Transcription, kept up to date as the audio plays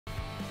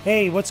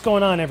Hey, what's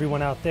going on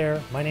everyone out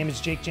there? My name is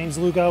Jakejames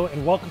Lugo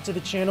and welcome to the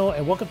channel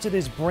and welcome to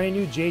this brand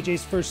new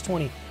JJ's First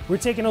 20. We're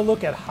taking a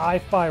look at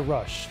Hi-Fi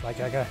Rush.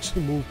 Like I can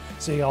actually move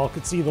so y'all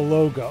could see the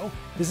logo.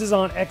 This is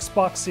on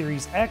Xbox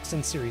Series X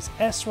and Series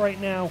S right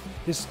now.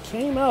 This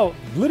came out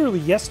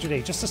literally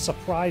yesterday, just a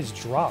surprise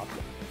drop.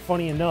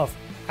 Funny enough,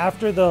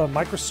 after the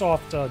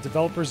Microsoft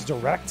Developers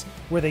Direct,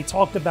 where they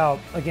talked about,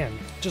 again,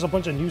 just a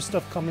bunch of new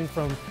stuff coming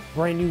from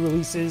brand new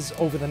releases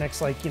over the next,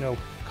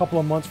 couple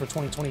of months for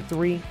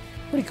 2023.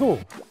 Pretty cool.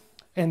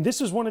 And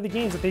this is one of the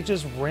games that they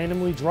just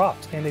randomly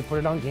dropped and they put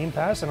it on Game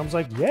Pass, and I was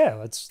like, yeah,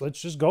 let's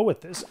just go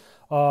with this.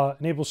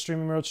 Enable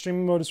streaming mode.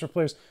 Streaming mode is for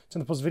players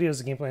to post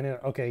videos of gameplay in it.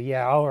 Okay,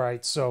 yeah,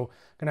 alright, so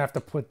gonna have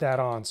to put that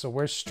on. So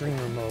where's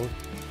streamer mode?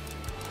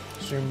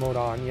 Stream mode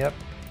on, yep.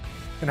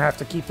 Gonna have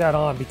to keep that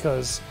on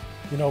because,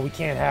 you know, we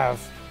can't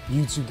have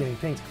YouTube getting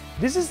pinged.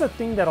 This is the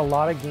thing that a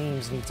lot of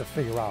games need to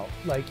figure out.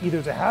 Like,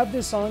 either to have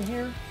this on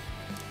here,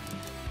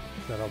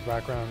 that our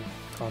background,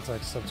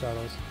 context,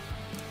 subtitles.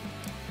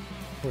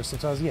 Or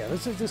subtitles, yeah,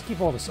 let's just keep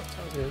all the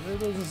subtitles. Yeah,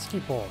 let's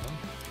keep all of them.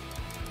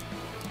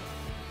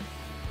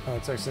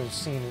 It's actually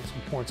seen it's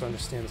important to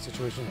understand the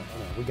situation.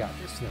 No, we got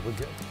this. No, we're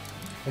good.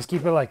 Let's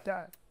keep it like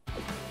that.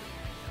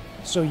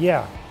 So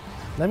yeah,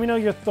 let me know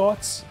your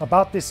thoughts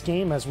about this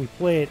game as we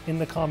play it in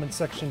the comment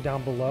section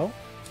down below.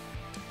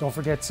 Don't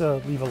forget to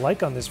leave a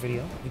like on this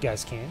video if you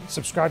guys can.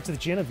 Subscribe to the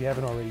channel if you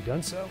haven't already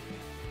done so.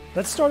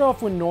 Let's start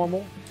off with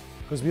normal,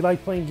 because we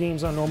like playing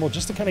games on normal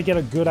just to kind of get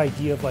a good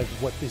idea of like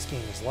what this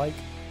game is like.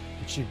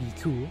 It should be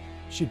cool,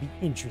 should be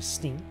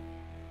interesting.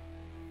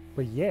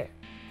 But yeah,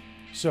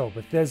 so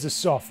Bethesda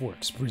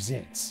Softworks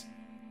presents.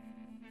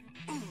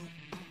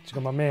 Check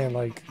out my man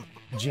like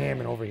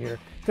jamming over here.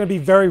 It's gonna be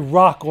very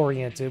rock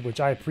oriented, which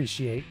I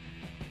appreciate.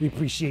 We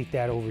appreciate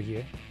that over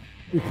here.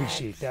 We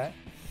appreciate that.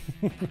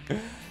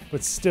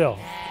 But still.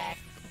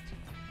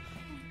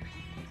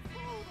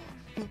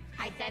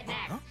 I said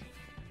next.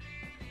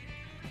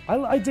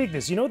 I dig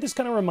this. You know what this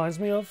kind of reminds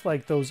me of?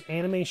 Like those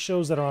anime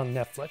shows that are on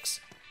Netflix.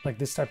 Like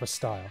this type of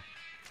style.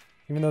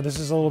 Even though this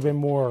is a little bit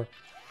more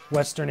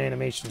Western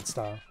animation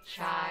style.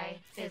 Shy,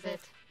 is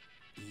it?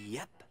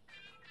 Yep.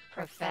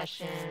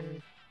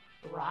 Profession,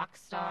 rock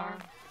star.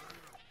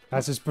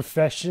 That's his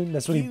profession.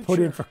 That's what he put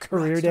in for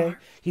career day.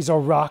 He's a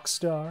rock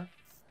star.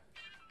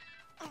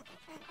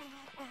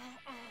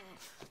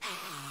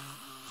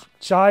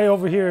 Shy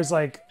over here is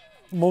like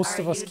most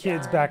of us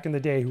kids back in the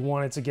day who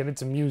wanted to get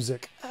into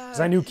music. Because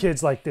I knew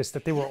kids like this,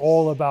 that they were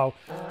all about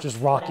just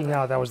rocking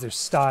out. That was their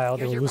style.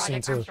 They were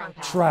listening to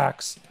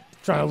tracks,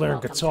 trying to learn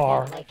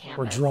guitar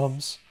or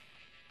drums.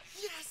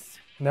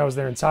 And that was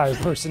their entire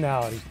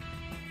personality.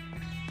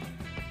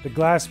 The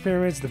Glass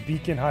Pyramids, the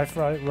Beacon,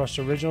 Hi-Fi Rush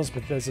Originals,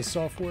 Bethesda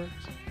Softworks.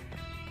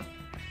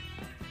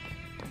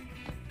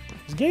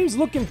 This game's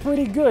looking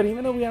pretty good,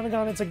 even though we haven't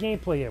gotten into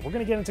gameplay yet. We're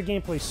going to get into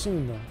gameplay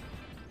soon, though.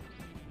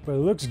 But it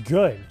looks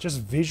good. Just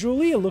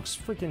visually, it looks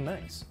freaking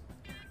nice.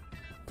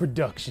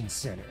 Production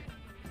Center.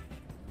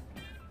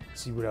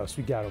 Let's see what else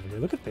we got over here.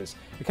 Look at this.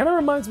 It kind of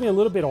reminds me a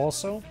little bit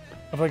also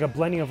of like a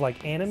blending of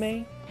like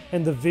anime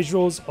and the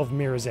visuals of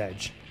Mirror's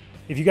Edge.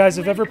 If you guys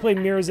have ever played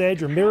Mirror's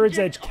Edge or Mirror's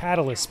Edge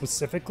Catalyst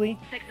specifically,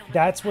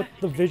 that's what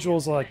the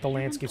visuals of like the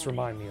landscapes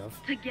remind me of.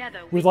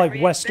 With like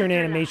Western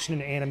animation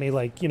and anime,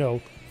 like, you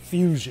know,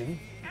 fusion.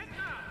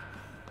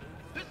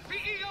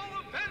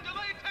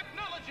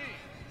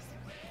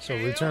 So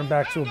return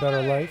back to a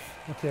better life.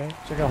 Okay,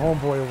 check out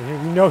Homeboy over here.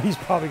 We know he's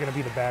probably going to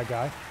be the bad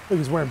guy. Look,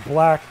 he's wearing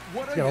black.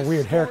 He's got a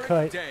weird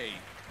haircut. Day.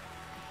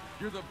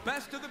 You're the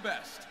best of the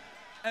best,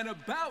 and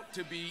about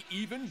to be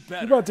even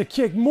better. You're about to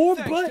kick more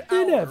butt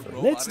than ever.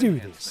 Let's do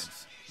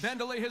this.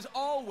 Vandalay has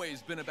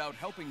always been about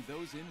helping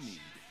those in need.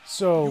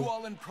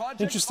 So,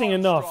 interesting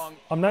enough,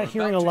 I'm not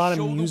hearing a lot of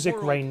music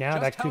right now.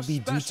 That could be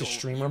due to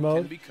streamer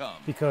mode,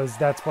 because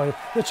that's why.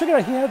 Yeah, check it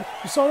out. He had.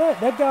 You saw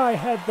that? That guy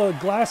had the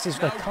glasses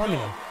like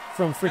Kamina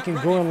from freaking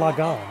Gurren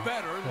Lagann.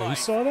 Yeah, you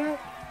saw that?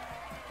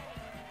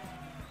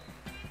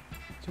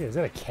 Gee, is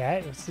that a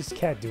cat? What's this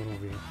cat doing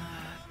over here?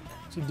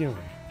 What's he doing?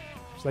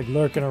 Just like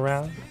lurking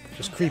around,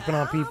 just creeping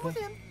on people.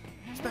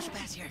 Special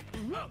pass here.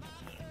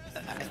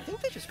 I think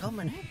they just called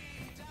my name.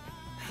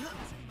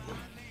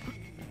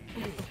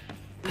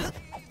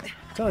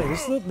 I'm telling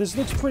you, this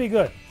looks pretty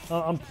good.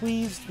 I'm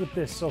pleased with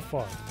this so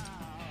far.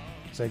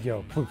 It's like,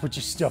 yo, put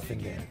your stuff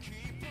in there.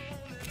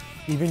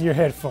 Even your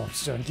headphones,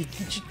 son.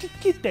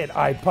 Get that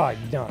iPod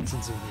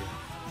nonsense in here.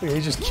 Look,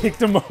 he just kicked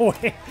him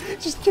away.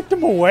 Just kicked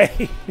him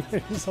away.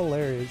 It's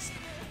hilarious.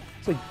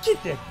 It's like,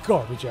 get that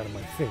garbage out of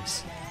my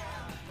face.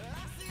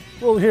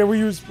 Well, here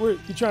you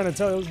trying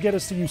to get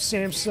us to use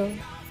Samsung?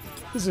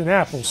 This is an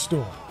Apple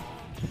store.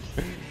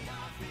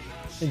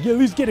 And at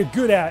least get a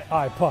good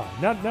iPod,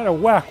 not a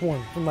whack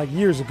one from like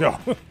years ago.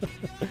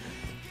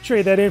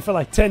 Trade that in for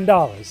like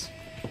 $10.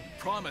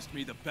 Promised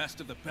me the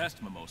best of the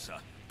best, Mimosa.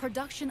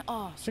 Production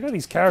off. Check out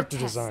these character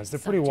designs. They're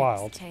pretty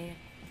wild.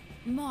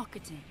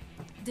 Marketing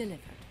delivered.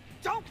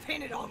 Don't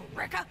pin it on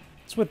Rekka.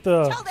 It's with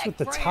the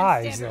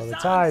ties though. The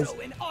ties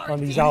on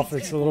these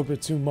outfits a little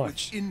bit too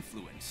much.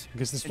 Influence.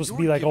 Because they're supposed to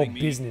be like all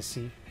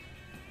businessy.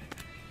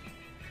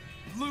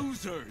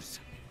 losers.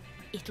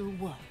 It'll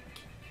work.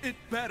 It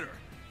better.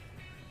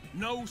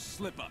 No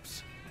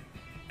slip-ups.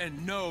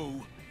 And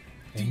no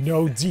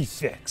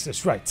defects.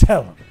 That's right.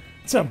 Tell him.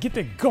 Tell him, get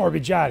the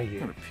garbage out of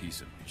here. What a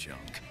piece of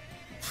junk.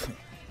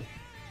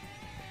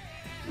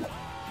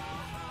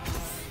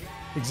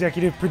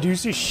 Executive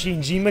producer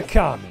Shinji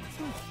Mikami.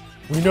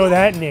 We know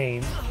that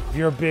name. If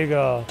you're a big,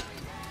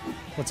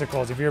 what's it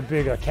called? If you're a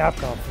big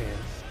Capcom fan,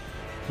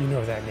 you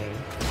know that name.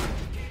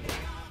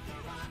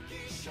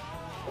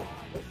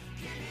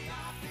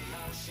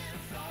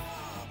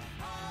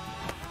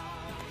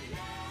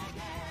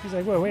 He's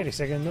like, wait a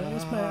second.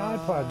 What's my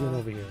iPod doing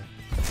over here?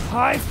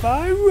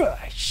 Hi-Fi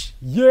Rush.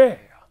 Yeah. I'm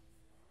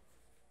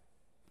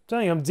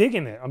telling you, I'm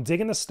digging it. I'm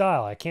digging the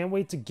style. I can't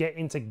wait to get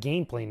into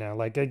gameplay now.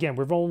 Like, again,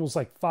 we're almost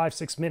like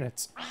 5-6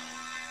 minutes.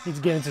 Need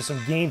to get into some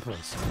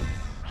gameplays.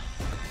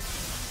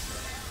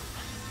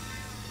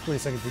 Wait a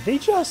second.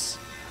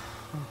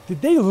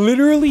 Did they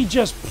literally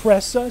just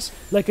press us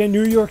like a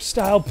New York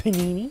style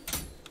panini?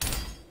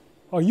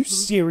 Are you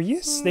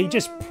serious? They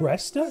just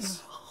pressed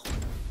us?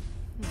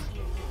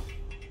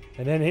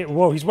 And then,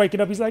 whoa, he's waking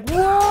up. He's like,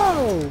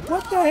 whoa,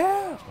 what the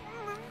hell?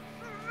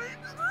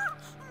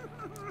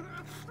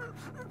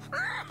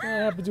 What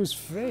happened to his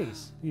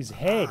face? His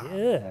head,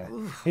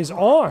 ugh. His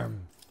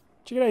arm.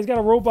 Check it out, he's got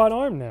a robot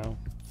arm now.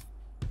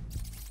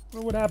 I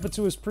wonder what happened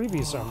to his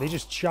previous arm. They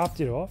just chopped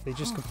it off? They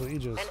just completely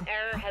just... An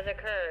error has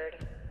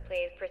occurred.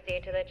 Please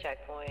proceed to the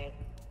checkpoint.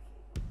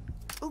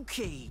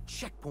 Okay,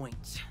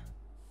 checkpoint.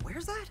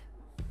 Where's that?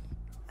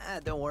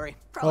 Don't worry.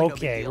 Probably no big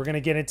Okay, deal. we're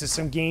gonna get into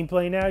some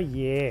gameplay now?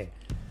 Yeah.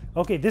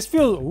 Okay, this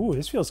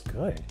feels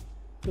good.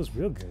 Feels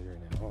real good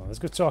right now. Hold on, let's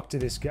go talk to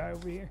this guy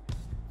over here.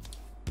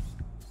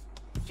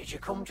 Did you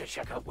come to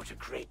check out what a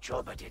great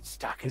job I did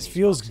stacking This these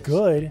feels boxes?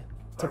 good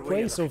to Or were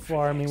play you so looking for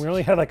far. I mean, things? we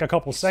only had like a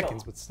couple So,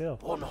 seconds, but still.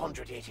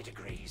 180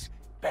 degrees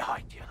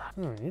behind you,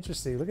 lad. Oh,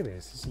 interesting. Look at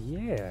this.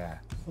 Yeah.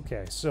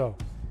 Okay, so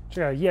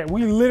check out. Yeah,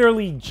 we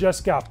literally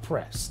just got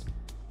pressed.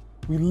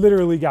 We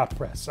literally got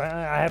pressed.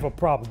 I have a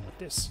problem with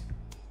this.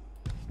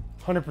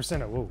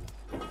 100% of. Whoa.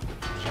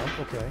 Jump.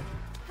 Okay.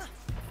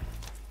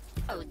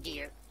 Oh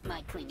dear,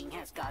 my cleaning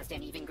has caused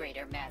an even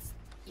greater mess.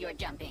 Your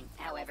jumping,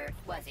 however,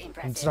 was I'm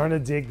impressive. starting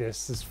to dig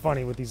this. It's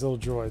funny with these little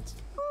droids.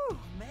 Whew,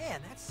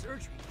 man, that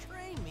surgery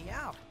trained me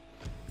out.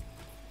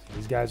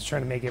 These guys are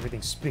trying to make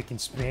everything spick and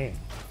span.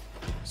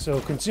 So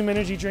consume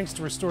energy drinks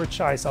to restore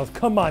chai health.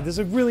 Come on, does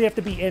it really have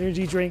to be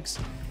energy drinks?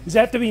 Does it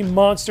have to be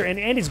Monster? And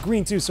it's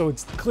green too, so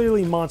it's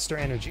clearly Monster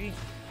Energy.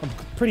 I'm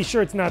pretty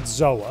sure it's not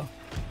Zoa.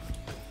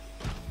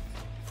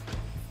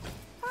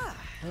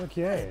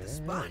 Okay,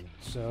 all right.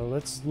 So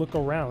let's look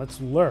around.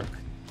 Let's lurk.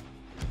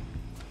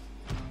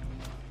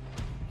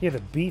 Hear the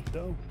beat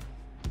though.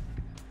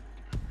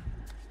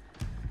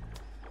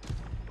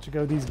 Check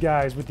out these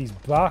guys with these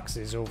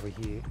boxes over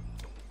here.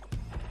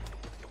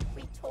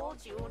 We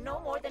told you no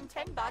more than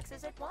 10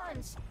 boxes at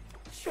once.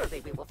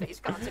 Surely we will face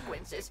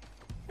consequences.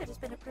 It has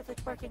been a privilege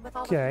working with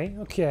all of you.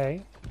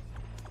 Okay.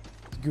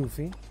 It's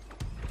goofy.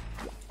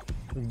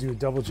 We can do a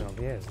double jump.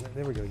 Yeah,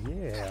 there we go.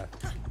 Yeah.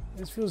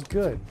 This feels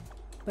good.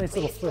 Nice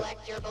little Please flip.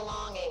 collect your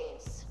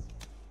belongings.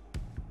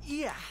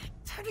 Yeah,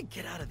 time to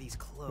get out of these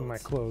clothes. Put my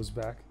clothes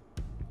back.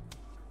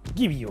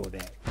 Give me all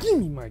that. Give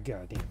me my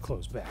goddamn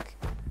clothes back.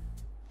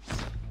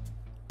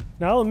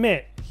 Now I'll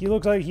admit, he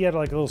looked like he had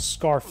like a little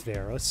scarf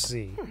there. Let's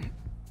see.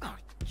 Oh,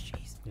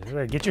 jeez.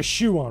 Yeah, get your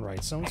shoe on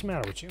right, son. What's the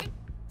matter with you?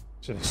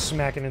 Just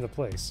smacking into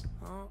place.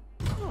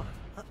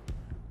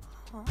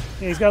 Yeah,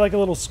 he's got like a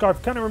little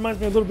scarf. Kind of reminds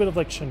me a little bit of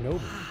like Shinobi.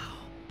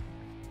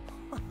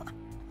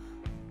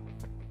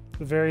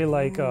 It's a very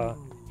like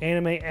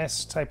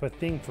anime-esque type of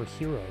thing for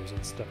heroes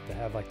and stuff to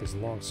have like this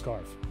long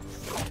scarf.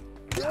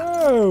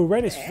 Whoa! Right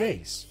in his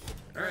face.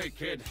 All right,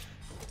 kid.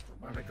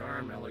 Robotic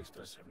arm,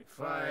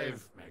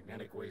 LX-75,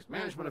 magnetic waste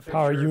management official.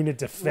 Power unit Wait,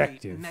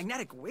 defective.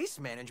 magnetic waste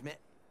management?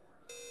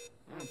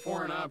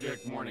 Foreign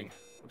object warning.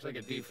 Looks like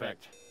a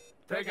defect.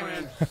 Take him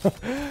in.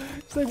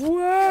 It's like,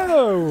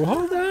 whoa!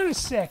 Hold on a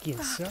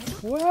second, son.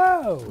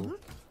 Whoa!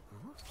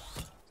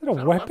 Is that a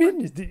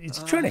weapon? Is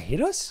he trying to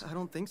hit us? I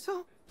don't think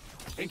so.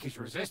 I think he's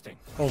resisting.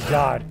 Oh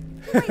God!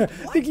 I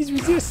think he's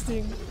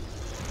resisting.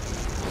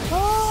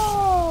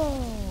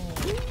 Oh!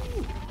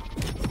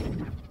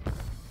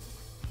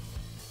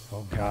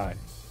 Oh God!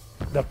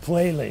 The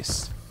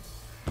playlist.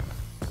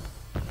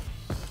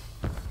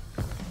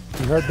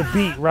 You heard the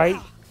beat, right?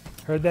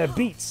 Heard that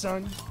beat,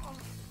 son.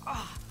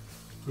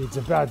 It's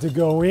about to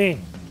go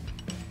in.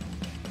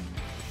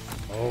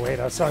 Oh wait,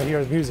 I started to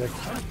hear the music.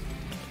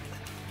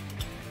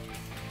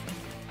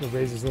 It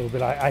raises a little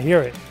bit. I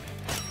hear it.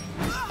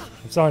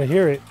 I'm starting to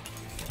hear it.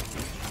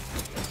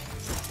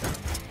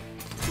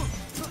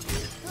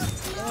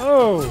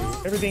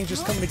 Oh, everything's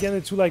just coming together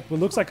to like what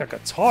looks like a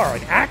guitar,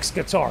 an axe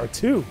guitar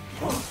too.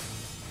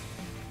 It's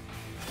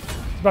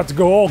about to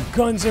go all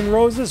Guns N'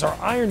 Roses or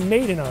Iron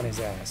Maiden on his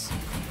ass.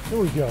 Here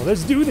we go.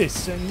 Let's do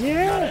this, son.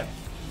 Yeah.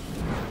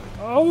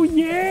 Oh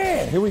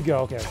yeah. Here we go.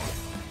 Okay.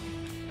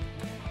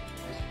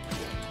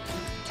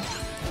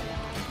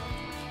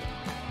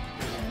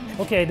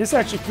 Okay, this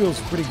actually feels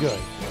pretty good.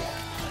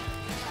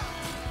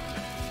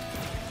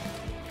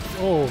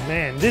 Oh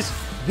man,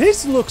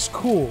 this looks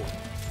cool.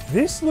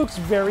 This looks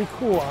very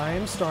cool. I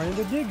am starting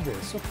to dig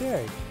this.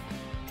 Okay.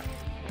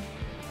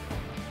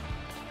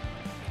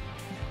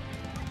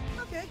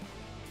 Okay.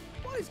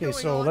 What is Okay, going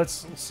so on?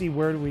 let's see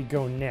where do we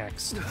go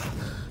next.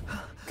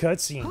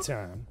 Cutscene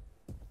time.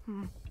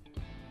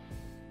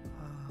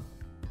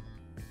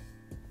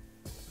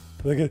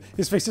 Look at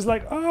his face is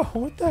like, oh,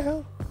 what the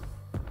hell?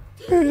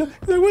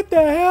 What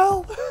the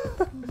hell?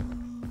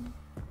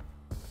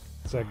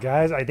 So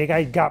guys, I think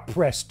I got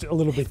pressed a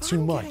little bit If too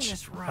I'm getting much.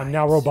 this I'm right-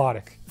 now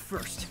robotic.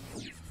 First,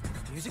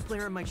 music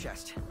player in my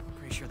chest.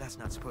 Pretty sure that's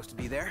not supposed to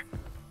be there.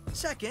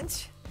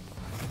 Second,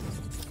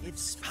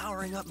 it's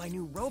powering up my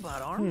new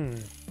robot arm.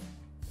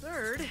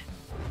 Third,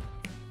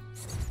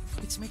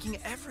 it's making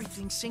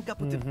everything sync up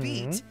with the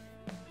beat.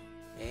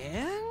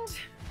 And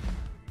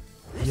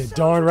this You're sounds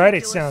darn right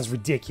it ridiculous. sounds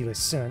ridiculous,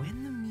 son.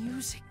 When the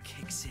music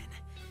kicks in,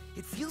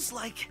 it feels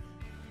like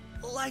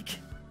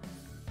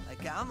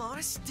I'm on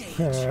a stage.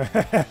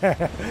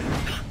 Gonna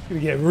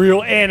get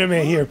real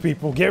anime here,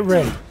 people. Get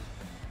ready.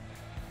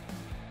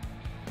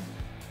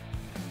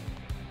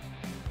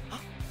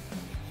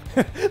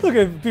 Look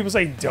at people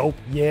say dope.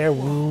 Yeah,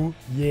 woo.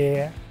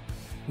 Yeah.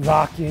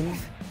 Rockin'.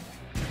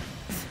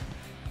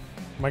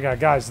 My god,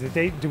 guys,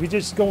 did we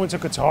just go into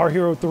Guitar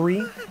Hero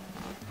 3?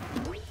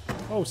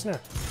 Oh,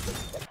 snap.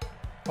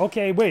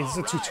 Okay, wait, is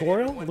this a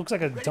tutorial? It looks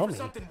like a dummy.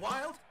 Something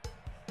wild?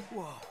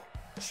 Whoa.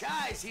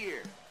 Shy's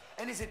here,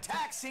 and his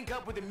attacks sync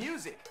up with the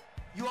music.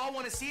 You all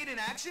want to see it in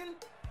action?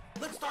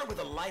 Let's start with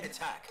a light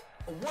attack.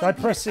 A Try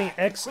one-beat pressing attack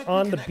that X quickly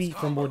on the connects beat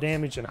for more combos.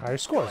 damage and higher Go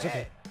scores. Okay.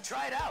 ahead,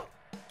 try it out.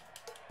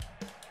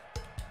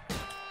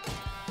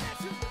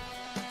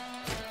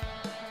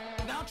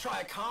 Now try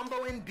a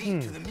combo and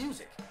beat to the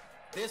music.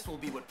 This will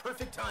be what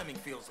perfect timing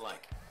feels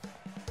like.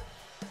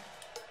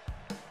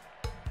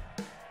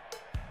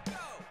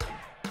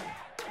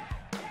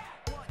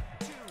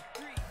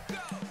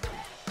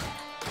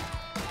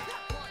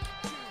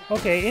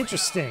 Okay,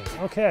 interesting.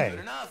 Okay. Good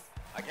enough,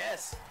 I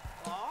guess.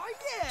 Oh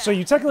yeah. So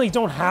you technically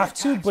don't have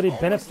to, Attacks but it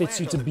always benefits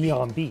you land to the be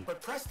on beat.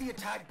 But press the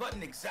attack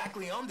button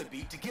exactly on the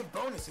beat to give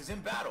bonuses in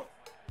battle.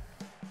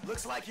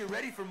 Looks like you're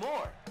ready for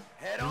more.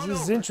 Head on This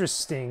is over.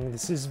 interesting.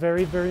 This is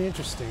very, very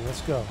interesting.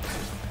 Let's go.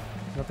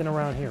 Nothing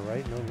around here,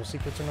 right? No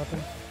secrets or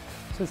nothing?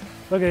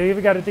 Look, I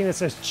even got a thing that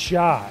says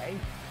Chai.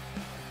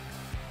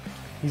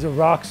 He's a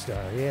rock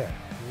star. Yeah, here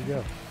we go.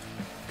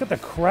 Look at the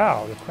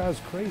crowd. The crowd's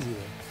crazy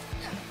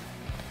there.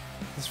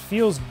 This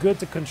feels good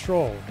to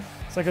control.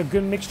 It's like a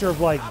good mixture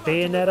of like How about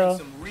delivering Bayonetta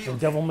some real and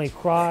Devil May damage with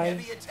a Cry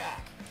heavy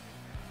attack?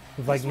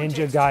 with like This one Ninja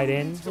takes 2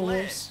 Gaiden beats to land,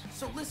 almost.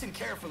 so listen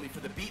carefully for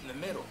the beat in the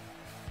middle.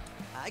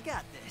 I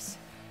got this.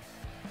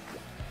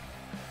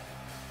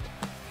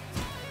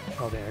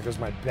 Oh, damn, there goes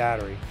my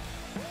battery.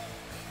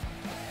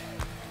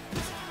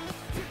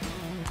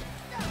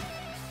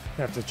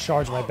 I have to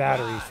charge my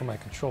battery Alright. for my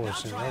controller Now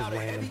soon. try That out was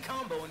a heavy random.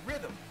 combo and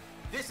rhythm.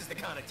 This is the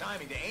kind of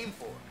timing to aim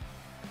for.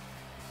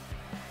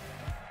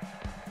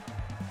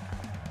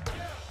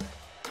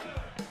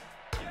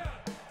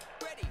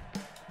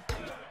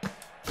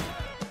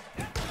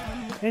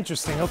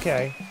 Interesting,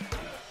 okay.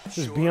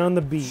 Just be on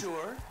the beat.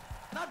 Sure.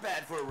 Not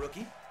bad for a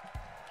rookie.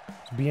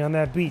 Just be on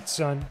that beat,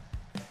 son.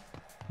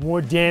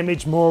 More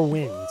damage, more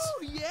wins.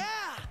 Oh yeah.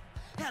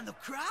 And the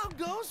crowd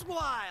goes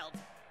wild.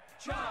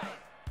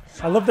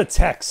 I love the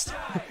text.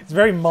 It's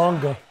very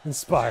manga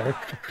inspired.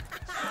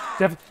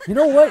 You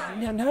know what?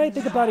 Now that I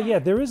think about it, yeah,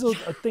 there is a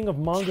thing of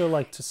manga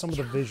like to some of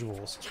the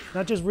visuals.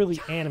 Not just really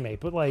anime,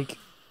 but like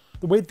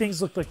the way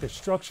things look, like their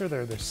structure,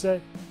 their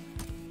set.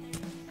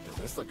 Is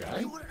this the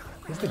guy?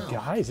 Is the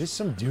guy? Is this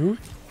some dude?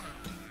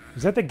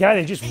 Is that the guy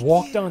that just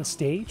walked on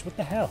stage? What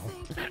the hell?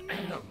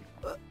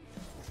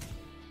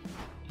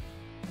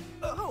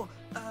 Oh,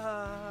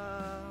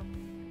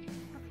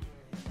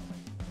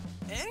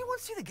 anyone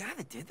see the guy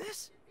that did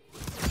this?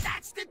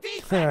 That's the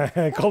defense.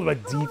 I called him a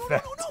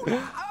defect. No,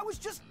 I was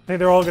just. I think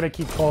they're all gonna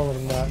keep calling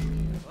him that.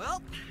 Well,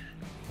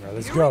 All right,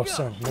 let's Here go, we go.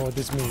 son. You know what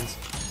this means.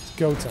 It's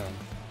go time.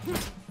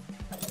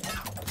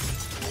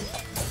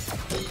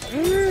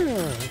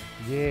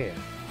 Yeah.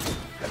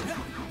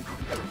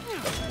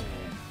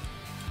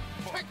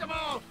 Check them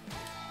out!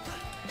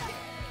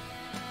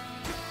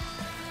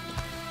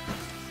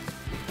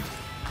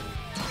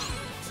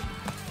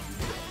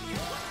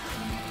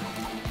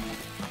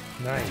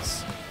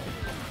 Nice.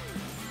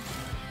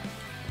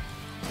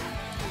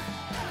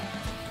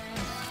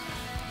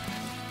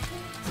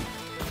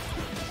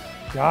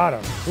 Got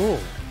him. Cool.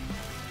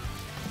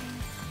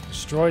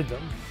 Destroyed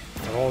them.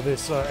 Got all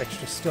this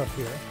extra stuff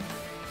here.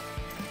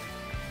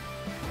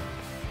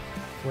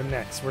 What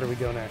next? Where do we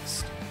go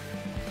next?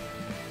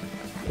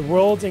 The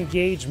world's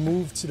engaged,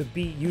 move to the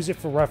beat, use it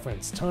for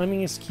reference.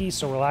 Timing is key,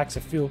 so relax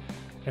and feel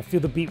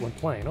the beat when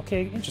playing.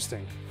 Okay,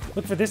 interesting.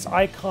 Look for this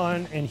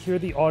icon and hear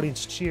the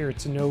audience cheer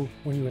to know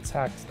when you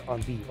attacked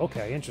on beat.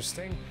 Okay,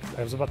 interesting.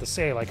 I was about to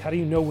say, like, how do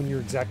you know when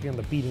you're exactly on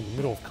the beat in the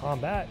middle of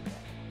combat?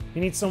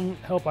 You need some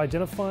help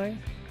identifying?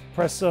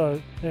 Press for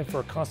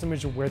a constant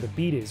measure where the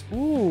beat is.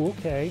 Ooh,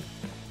 okay.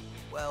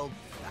 well,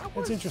 that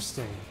was That's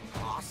interesting.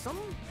 awesome.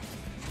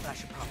 I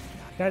should probably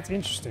not. That's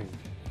interesting.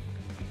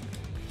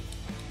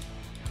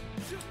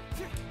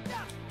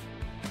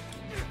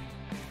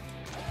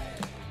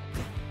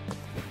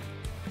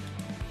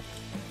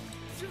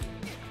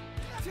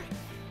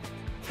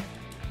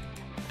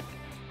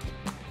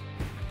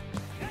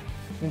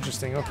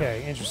 Interesting.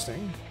 Okay,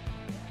 interesting.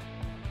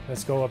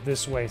 Let's go up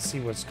this way and see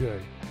what's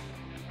good.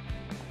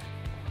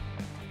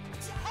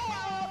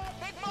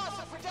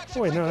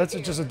 Oh, wait, no, that's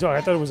just a dog.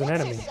 I thought it was an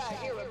enemy.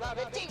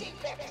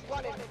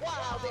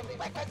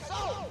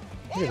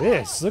 Look at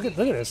this. Look at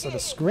this. So the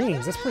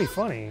screens. That's pretty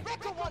funny.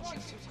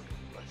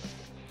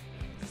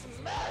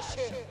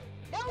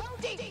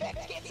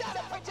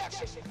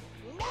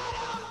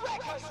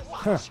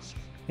 Huh.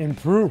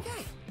 Improve.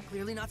 Okay,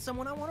 clearly not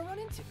someone I want to run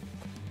into.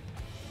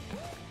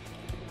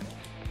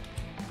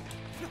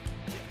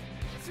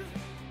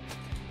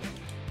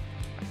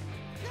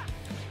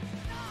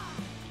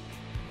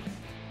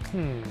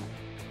 Hmm.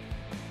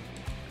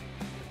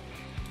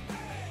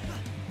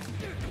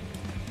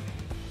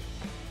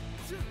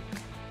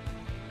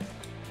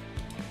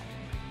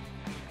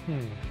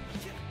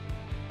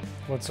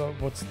 What's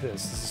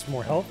this? Is this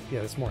more health?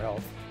 Yeah, it's more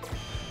health.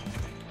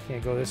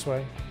 Can't go this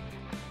way.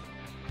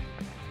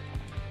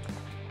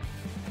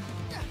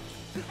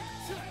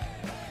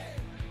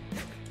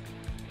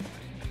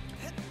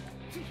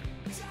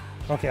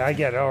 Okay, I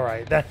get it. All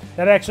right, that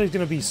actually is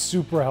going to be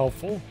super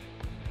helpful.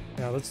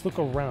 Now let's look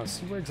around,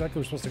 see where exactly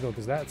we're supposed to go,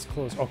 because that's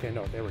close. Okay,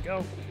 no, there we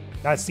go.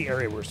 That's the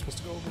area we're supposed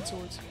to go over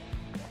towards.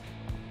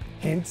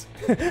 Hint.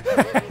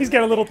 He's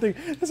got a little thing.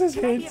 This is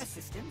hint.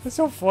 That's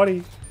so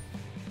funny.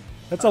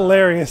 That's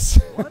hilarious.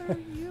 What are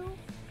you?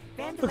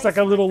 Looks like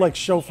a little like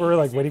chauffeur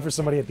like waiting for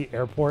somebody at the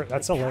airport.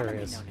 That's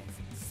hilarious.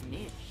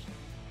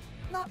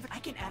 Not I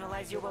can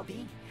analyze your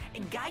well-being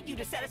and guide you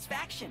to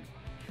satisfaction.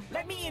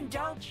 Let me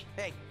indulge.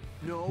 Hey,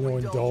 no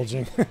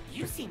indulging.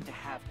 You seem to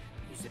have.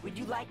 Would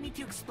you like me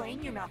to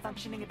explain your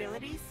malfunctioning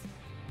abilities?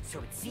 So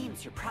it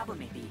seems your problem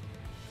may be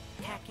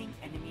attacking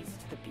enemies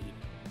to the beat.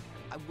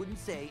 I wouldn't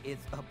say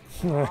it's a I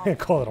problem.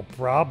 call it a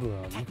problem.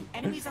 Attacking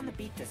enemies on the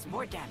beat does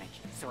more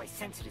damage, so I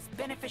sense it is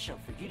beneficial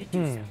for you to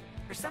do so.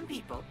 For some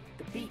people,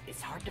 the beat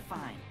is hard to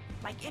find.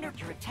 Like your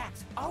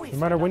attacks always. No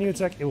matter hit when on you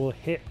the attack, it will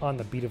hit on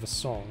the beat of a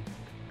song.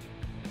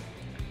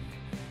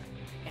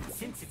 beat. And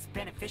since it's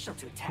beneficial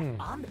to attack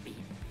on the beat,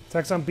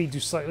 Attacks on beat do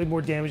slightly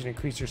more damage and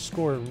increase your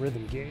score and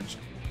rhythm gauge.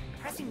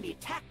 pressing the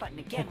attack button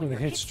again When the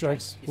your hit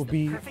strikes is will the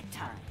be perfect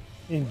time.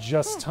 in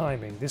just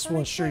timing. This will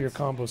ensure your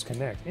combos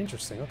connect.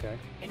 Interesting. Okay.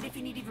 And if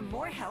you need even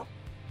more help,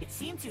 it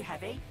seems you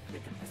have a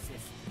rhythm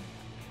assist.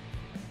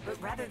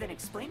 But rather than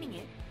explaining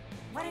it,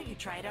 why don't you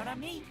try it out on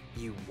me?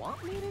 You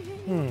want me to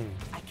hit you?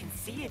 I can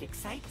see it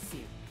excites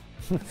you.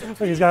 Look,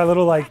 he's got a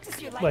little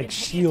Practice your light like and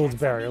heavy shield attacks on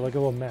barrier, me. like a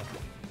little mech.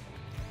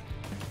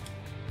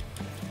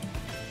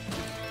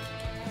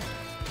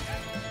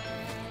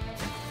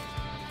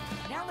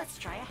 Now let's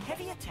try a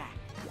heavy attack.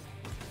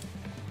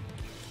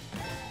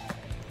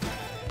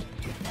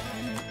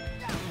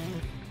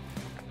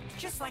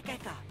 Just like I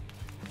thought.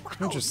 Wow,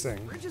 Interesting.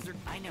 these bridges are...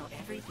 I know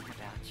everything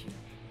about you.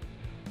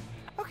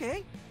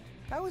 Okay,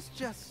 that was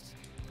just...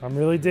 I'm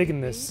really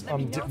digging this. Let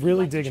me I'm know if you'd really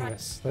like to digging try-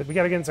 this. Like, we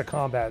gotta get into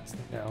combat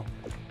now.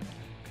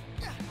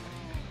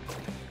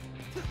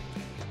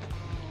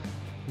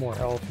 More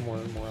health, more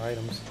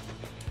items.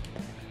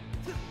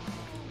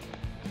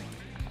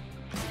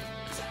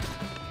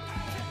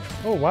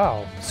 Oh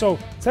wow! So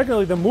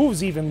technically, the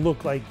moves even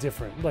look like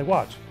different. Like,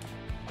 watch.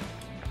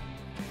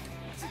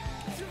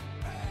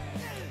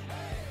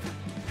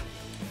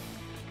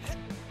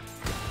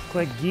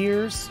 Collect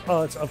gears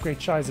to upgrade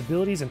Chai's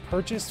abilities and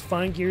purchase.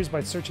 Find gears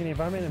by searching the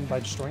environment and by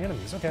destroying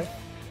enemies. Okay.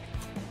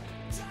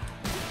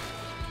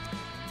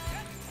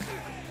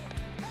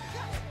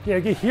 Yeah,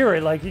 you can hear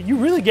it. Like, you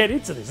really get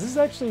into this. This is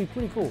actually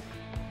pretty cool.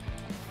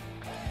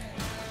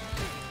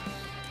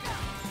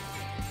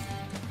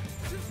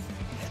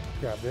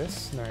 Grab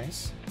this.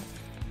 Nice.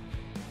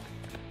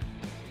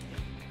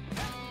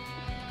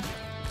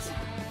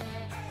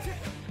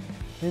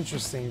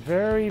 Interesting.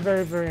 Very,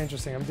 very, very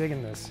interesting. I'm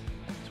digging this.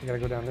 So we gotta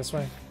go down this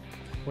way.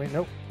 Wait,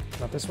 nope.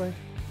 Not this way.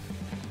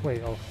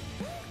 Wait, oh.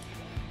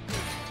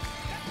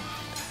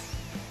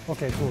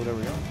 Okay, cool. There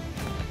we go.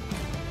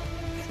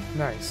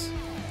 Nice.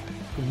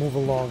 We'll move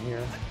along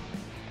here.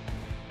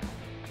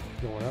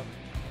 Going up.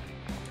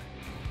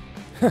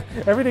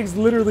 Everything's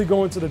literally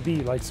going to the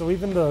beat. Like, so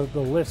even the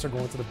lifts are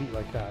going to the beat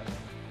like that.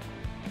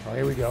 Oh,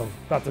 here we go.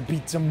 About to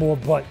beat some more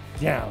butt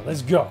down.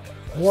 Let's go.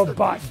 More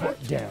butt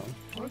down.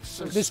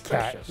 This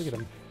cat. Look at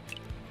him.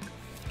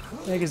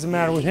 What the heck is the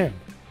matter with him?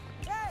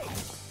 Hey!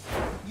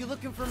 You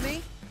looking for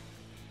me?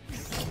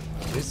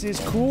 This is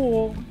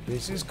cool.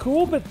 This is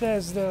cool,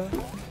 Bethesda.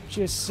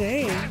 Just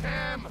saying.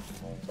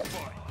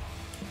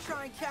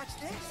 Try and catch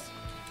this?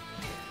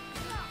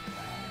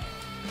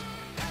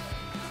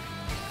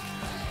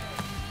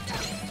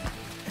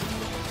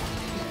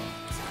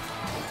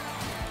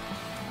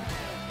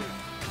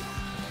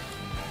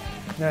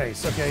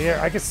 Nice. Okay,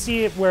 yeah, I can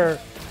see it where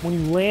when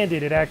you land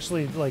it, it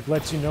actually like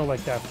lets you know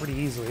like that pretty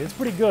easily. It's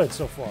pretty good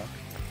so far.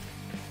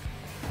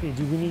 Okay,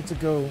 do we need to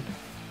go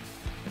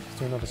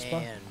to another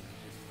spot? And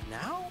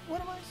now, what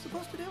am I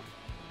supposed to do?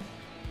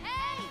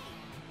 Hey!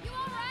 You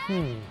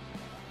alright?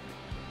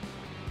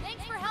 Hmm.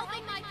 Thanks for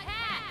helping my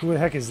cat! Who the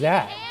heck is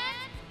that?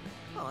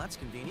 Oh, that's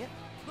convenient.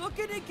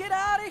 Looking to get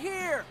out of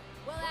here!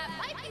 Well, that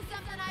might be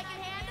something I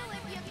can handle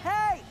if you...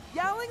 Hey!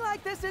 Yelling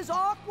like this is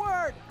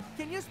awkward!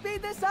 Can you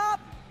speed this up?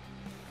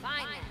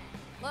 Fine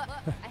then. Look,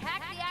 I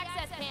hacked the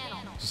access panel.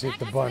 Just hit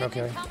the Next button,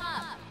 mission, okay. Come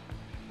up.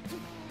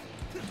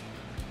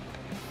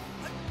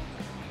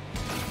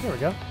 There we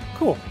go.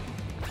 Cool.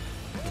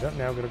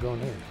 Now gotta go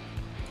in here.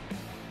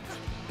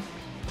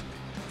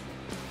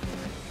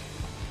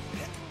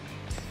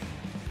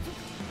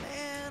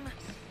 Man,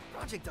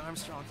 Project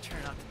Armstrong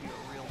turned out to be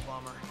a real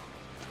bummer.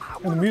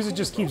 And the music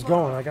just keeps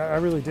going. Like I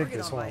really dig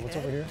this. Hold on, what's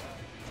over here?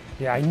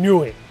 Yeah, I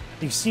knew it.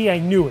 You see, I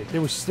knew it.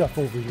 There was stuff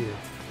over here.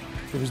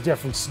 There was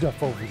definitely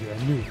stuff over here.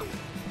 I knew it.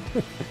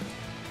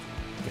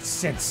 I could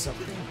sense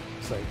something.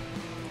 It's like...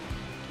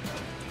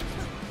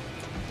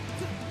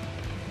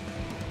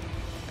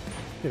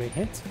 Did I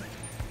hint?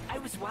 I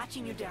was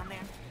watching you down there.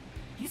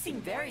 You seem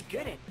very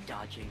good at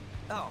dodging.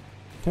 Oh,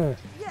 Huh.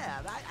 yeah,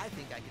 I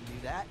think I can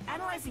do that.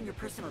 Analyzing your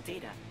personal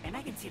data, and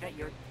I can see that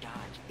your dodge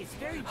is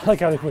very I like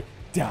how they versatile.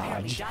 put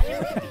dodge. Apparently, dodging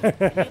with the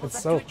beat enables It's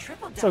up so, to a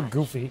triple so dodge,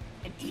 goofy.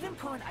 and even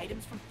pulling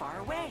items from far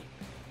away.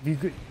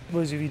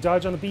 If you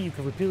dodge on the beat, you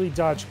can repeatedly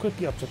dodge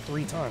quickly up to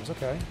 3 times.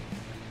 Okay.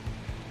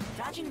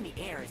 Dodging in the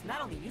air is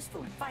not only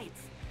useful in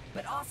fights,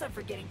 but also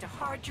for getting to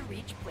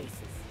hard-to-reach places.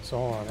 So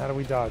hold on. How do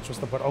we dodge? What's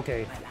the button?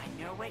 Okay. But I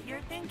know what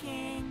you're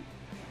thinking.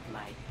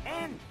 Like,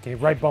 and Okay,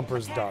 right bumper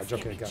is attacks dodge. can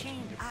Okay, be gotcha.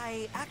 changed.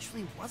 I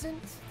actually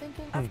wasn't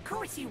thinking. Of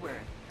course you were.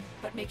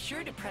 But make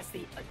sure to press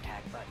the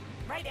attack button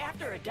right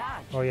after a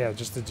dodge. Oh yeah,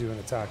 just to do an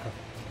attack. Huh?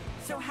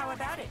 So how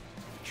about it?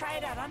 Try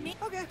it out on me.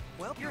 Okay,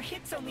 well, Your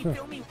hits only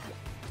fill me.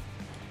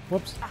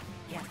 Whoops. Ah,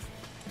 yes.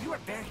 You are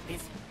very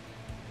busy.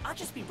 I'll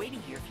just be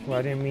waiting here if you Well,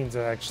 I need didn't mean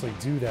to actually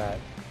do that.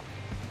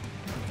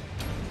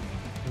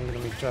 Let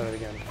me try that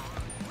again.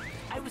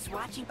 I was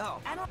watching. Oh.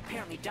 I don't.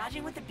 Apparently,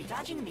 dodging with the beat.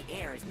 Dodging in the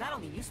air is not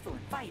only useful in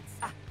fights.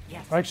 Ah,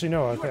 yes. Actually,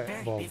 no. You are Okay.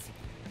 very Well, busy.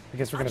 I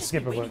guess we're I'll gonna just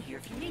skip be it, but waiting here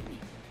if you need me.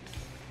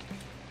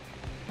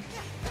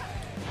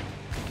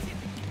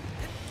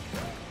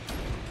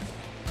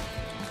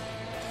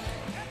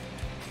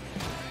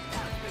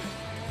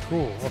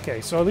 cool.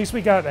 Okay, so at least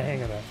we got the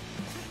hang of that.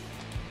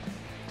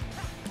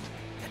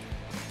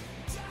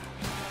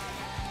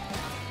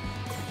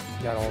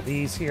 Got all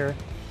these here.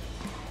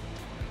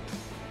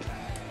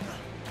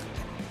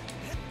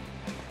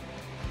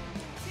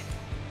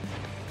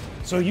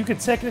 So you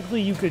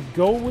could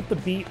go with the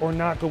beat or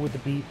not go with the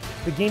beat.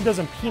 The game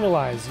doesn't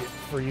penalize it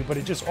for you, but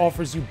it just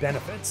offers you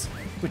benefits,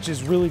 which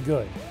is really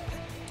good.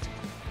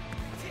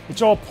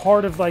 It's all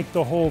part of like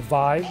the whole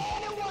vibe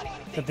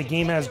that the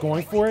game has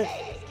going for it.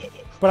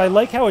 But I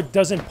like how it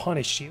doesn't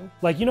punish you.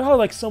 Like, you know how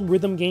like some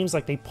rhythm games,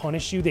 like they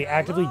punish you, they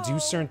actively do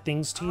certain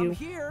things to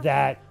you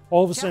that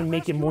all of a sudden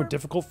make it more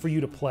difficult for you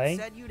to play.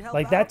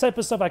 Like that type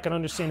of stuff I can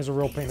understand is a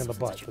real pain in the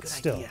butt, but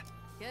still.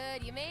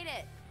 Good, you made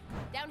it.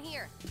 Down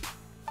here.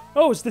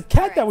 Oh, it's the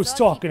cat Alright, that was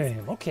so I'll keep talking to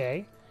him.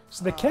 Okay.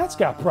 So the cat's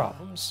got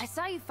problems. I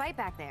saw you fight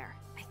back there.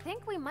 I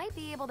think we might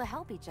be able to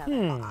help each other.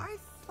 I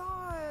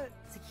thought.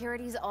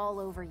 Security's all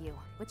over you,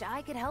 which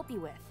I could help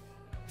you with.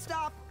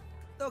 Stop.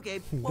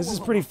 Okay. This is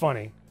pretty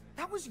funny.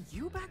 That was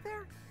you back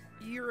there?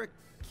 You're a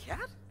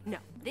cat? No,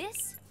 this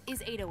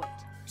is 808.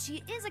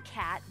 She is a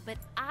cat, but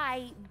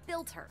I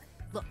built her.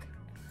 Look,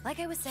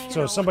 like I was saying.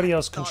 So somebody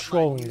else Thought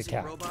controlling like the using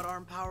cat. Robot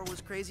arm power was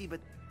crazy, but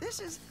this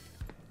is,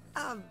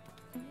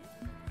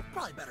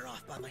 probably better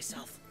off by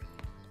myself.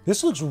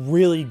 This looks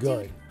really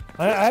good.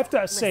 I have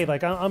to say,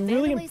 like, I'm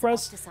really Family's up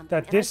impressed to something,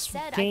 that and I this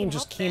said I game can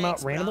just help. came out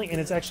Thanks, randomly, bro. and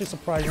it's actually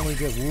surprisingly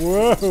good.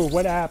 Whoa,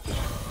 what happened?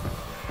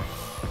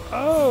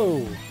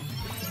 Oh!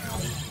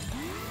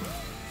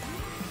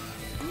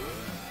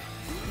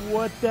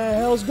 What the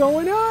hell's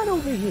going on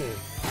over here?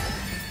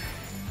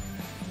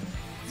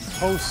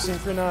 Oh,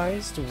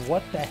 synchronized?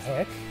 What the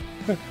heck?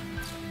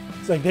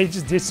 It's like they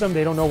just did something,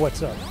 they don't know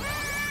what's up.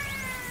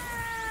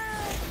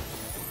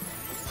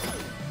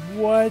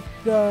 What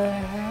the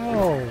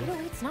hell?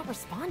 808's not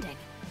responding.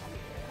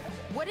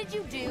 What did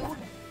you do?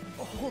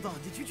 Oh, hold on,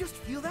 did you just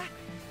feel that?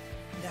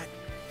 That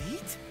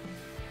beat?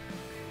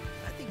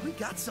 I think we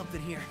got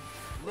something here.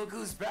 Look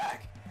who's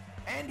back.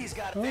 Andy's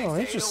got Oh, thanks to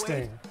 808,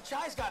 interesting.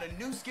 Chai's got a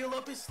new skill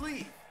up his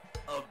sleeve.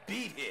 A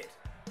beat hit.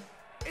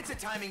 It's a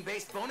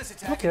timing-based bonus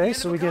attack. Okay, at the end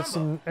so of we a get combo.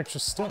 some extra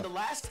On stuff. the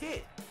last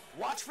hit,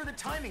 watch for the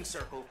timing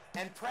circle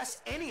and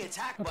press any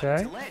attack Okay.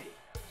 button to land it.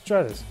 Let's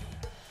try this.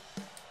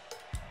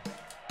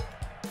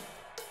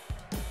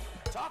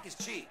 Talk is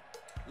cheap.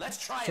 Let's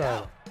try it Try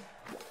out.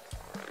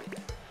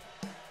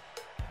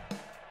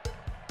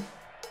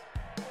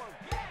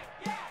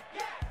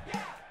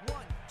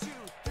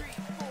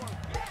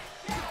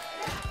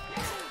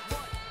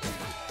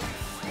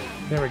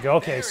 There we go.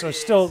 Okay, so it's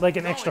still like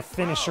an extra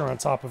finisher on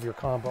top of your To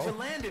combo.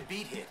 land a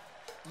beat hit,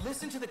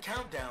 listen to the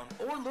countdown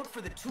or look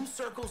for the 2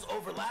 circles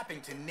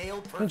overlapping to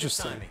nail perfect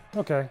Interesting. timing.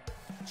 Okay.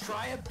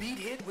 Try a beat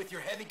hit with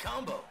your heavy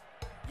combo.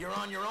 You're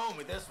on your own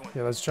with this one.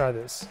 Yeah, let's try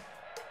this.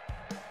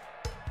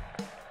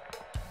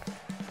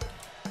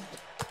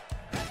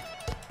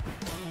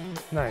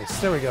 Nice.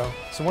 There we go.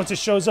 So once it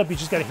shows up, you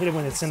just gotta hit it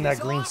when it's in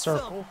that green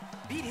circle.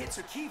 Beat hits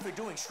are key for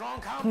doing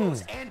strong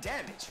combos and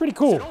damage. It's pretty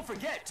cool. So don't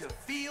forget to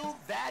feel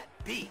that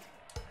beat.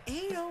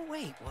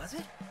 808, was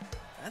it?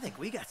 I think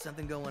we got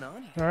something going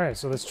on here. All right,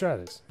 so let's try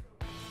this.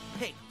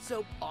 Hey,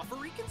 so offer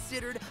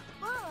reconsidered,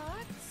 but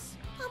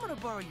I'm gonna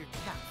borrow your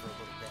cat for a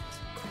little bit.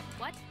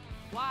 What?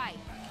 Why?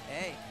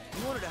 Hey,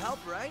 you wanted to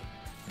help, right?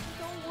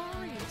 Don't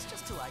worry, it's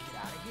just till I get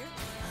out of here.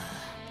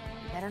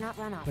 You better not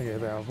run off.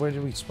 Okay, now where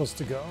are we supposed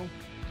to go?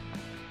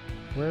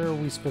 Where are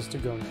we supposed to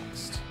go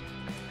next?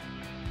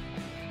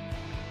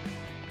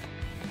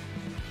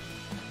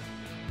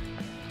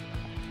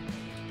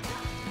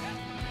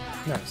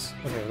 Nice.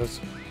 Okay, let's.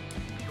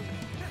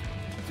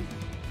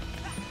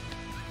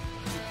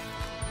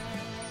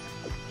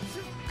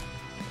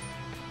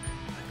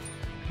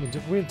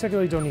 We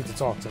technically don't need to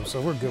talk to him, so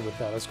we're good with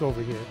that. Let's go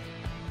over here.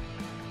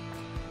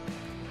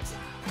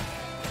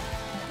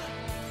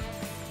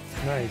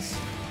 Nice.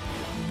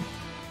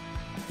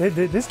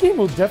 This game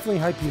will definitely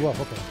hype you up.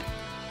 Okay.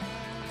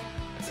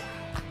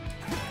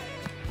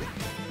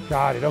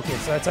 Got it. Okay,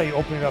 so that's how you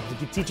open it up.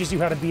 It teaches you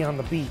how to be on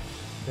the beat.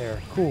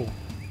 There. Cool.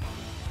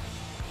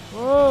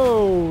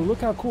 Whoa!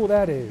 Look how cool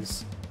that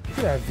is. Look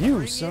at that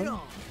view, son.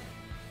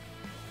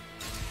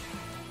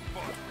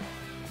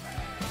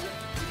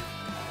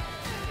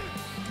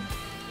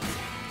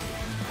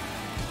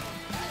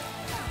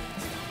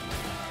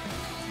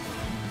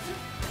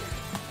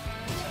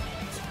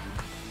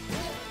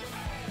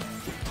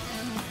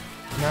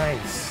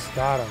 Nice.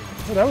 Got him.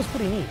 Oh, that was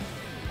pretty neat.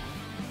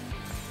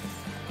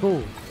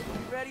 Cool.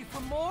 Ready for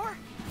more?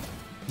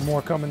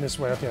 More coming this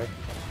way. Okay.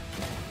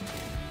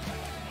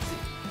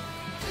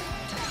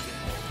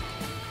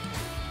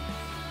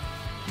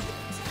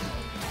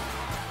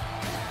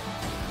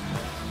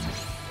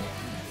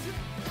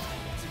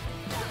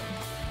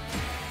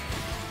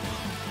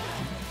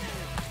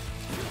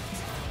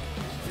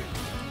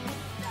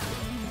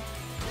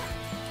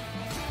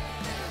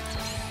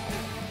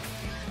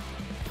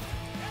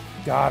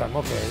 Got him.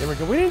 Okay, there we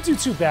go. We didn't do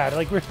too bad.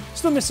 Like, we're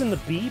still missing the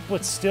beat,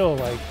 but still,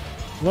 like,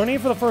 learning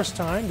it for the first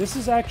time, this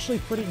is actually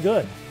pretty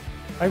good.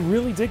 I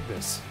really dig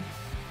this.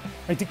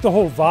 I dig the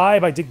whole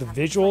vibe. I dig the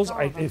visuals.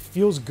 It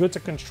feels good to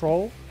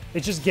control.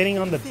 It's just getting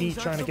on the beat,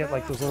 trying to get,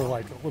 like, those little,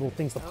 little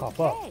things to pop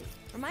up.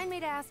 Remind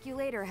me to ask you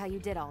later how you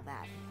did all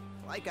that.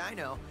 Like I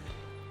know.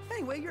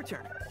 Anyway, your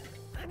turn.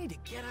 I need to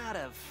get out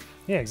of...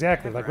 Yeah,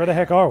 exactly. Like, where the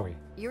heck are we?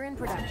 You're in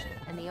production,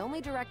 and the only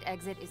direct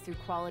exit is through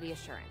quality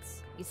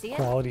assurance. You see it?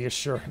 Quality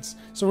assurance.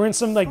 So we're in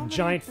some, like,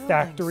 giant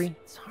factory,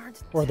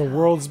 or the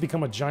world's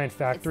become a giant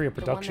factory, a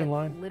production the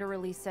one line. that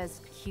literally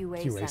says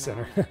QA, QA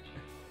Center.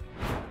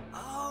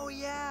 Oh,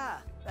 yeah,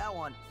 that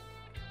one.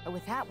 But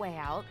with that way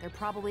out, they're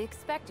probably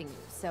expecting you,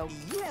 so...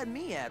 You had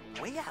me at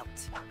way out.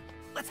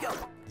 Let's go.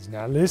 He's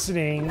not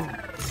listening.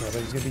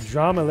 There's gonna be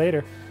drama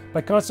later.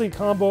 By constantly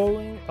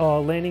comboing,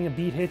 landing a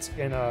beat hits,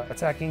 and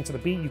attacking to the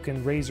beat, you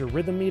can raise your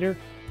rhythm meter.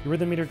 Your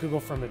rhythm meter could go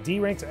from the D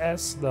rank to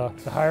S. The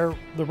higher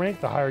the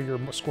rank, the higher your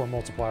score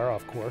multiplier,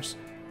 of course.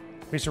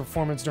 Base your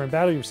performance during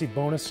battle, you receive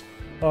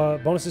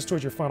bonuses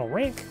towards your final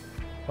rank.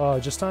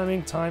 Just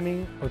time,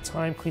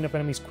 clean up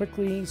enemies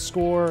quickly,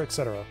 score,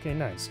 etc. Okay,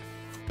 nice.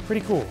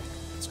 Pretty cool.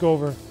 Let's go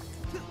over.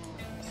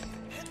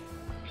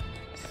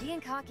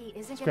 Being cocky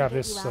isn't Let's grab gonna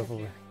this get you stuff out of over.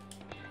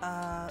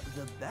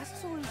 here. The best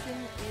solution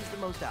is the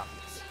most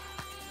obvious.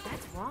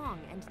 That's wrong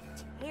and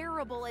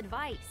terrible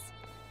advice.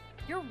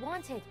 You're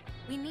wanted.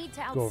 We need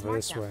to outsmart Go over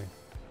this them. way.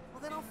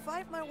 Well, then I'll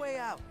fight my way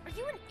out. Are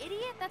you an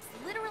idiot? That's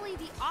literally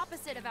the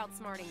opposite of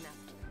outsmarting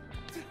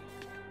them.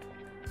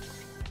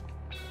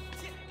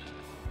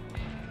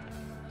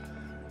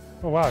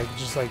 Oh wow, you can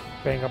just like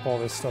bang up all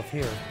this stuff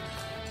here.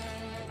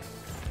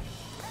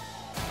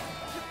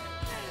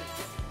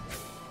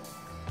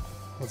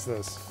 What's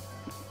this?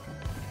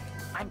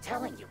 I'm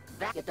telling you,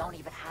 that you don't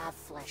even have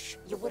flesh.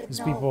 You wouldn't These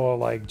know. people are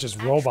like just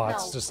Actually,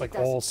 robots, no, just it like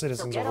doesn't. all So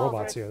citizens get are over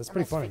robots it here. That's and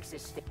pretty funny. let's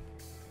fix this thing.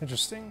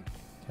 Interesting.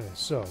 Okay,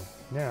 so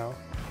now,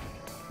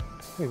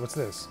 wait, what's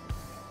this?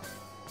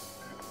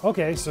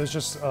 Okay, so it's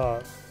just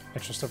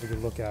extra stuff we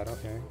could look at.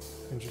 Okay,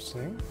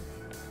 interesting.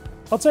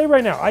 I'll tell you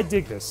right now, I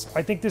dig this.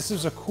 I think this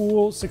is a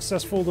cool,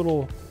 successful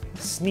little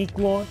sneak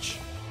launch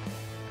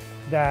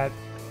that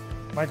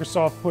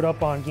Microsoft put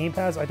up on Game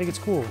Pass. I think it's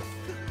cool.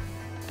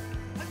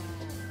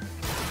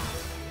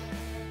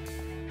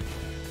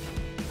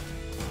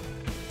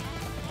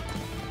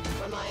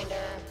 Reminder,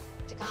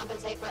 to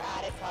compensate for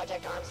added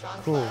Project Armstrong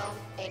Cool. flow,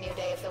 a new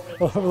day of the week.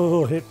 I love the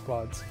little hit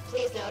pods.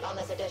 Please note on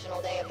this additional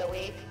day of the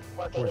week,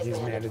 working Working is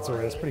is mandatory.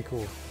 mandatory. That's pretty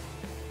cool.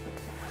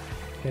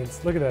 And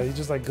look at that. He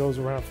just like goes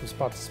around from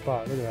spot to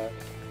spot. Look at that.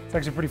 It's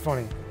actually pretty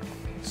funny.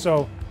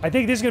 So I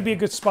think this is going to be a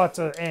good spot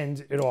to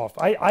end it off.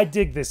 I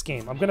dig this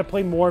game. I'm going to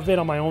play more of it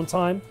on my own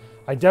time.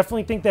 I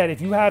definitely think that if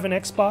you have an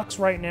Xbox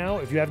right now,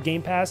 if you have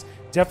Game Pass,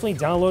 definitely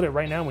download it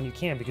right now when you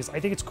can, because I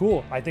think it's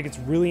cool. I think it's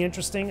really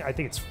interesting. I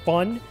think it's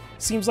fun.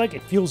 Seems like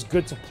it feels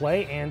good to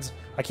play, and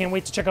I can't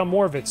wait to check out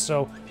more of it.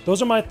 So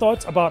those are my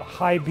thoughts about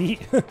High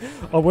Beat.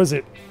 Was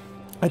it?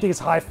 I think it's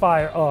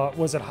Hi-Fi.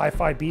 Was it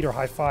Hi-Fi Beat or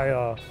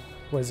Hi-Fi?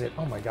 Was it?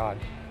 Oh my God,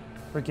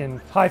 freaking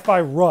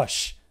Hi-Fi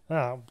Rush.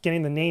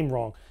 Getting the name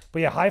wrong.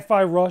 But yeah,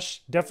 Hi-Fi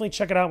Rush, definitely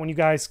check it out when you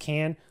guys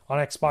can on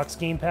Xbox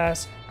Game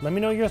Pass. Let me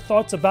know your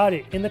thoughts about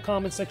it in the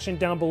comment section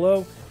down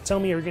below. Tell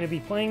me you're going to be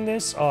playing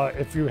this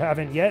if you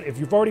haven't yet. If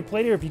you've already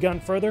played it or if you've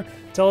gotten further,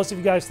 tell us if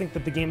you guys think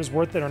that the game is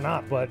worth it or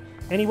not. But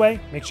anyway,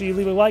 make sure you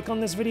leave a like on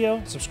this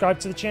video, subscribe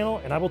to the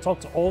channel, and I will talk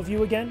to all of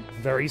you again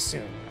very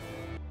soon.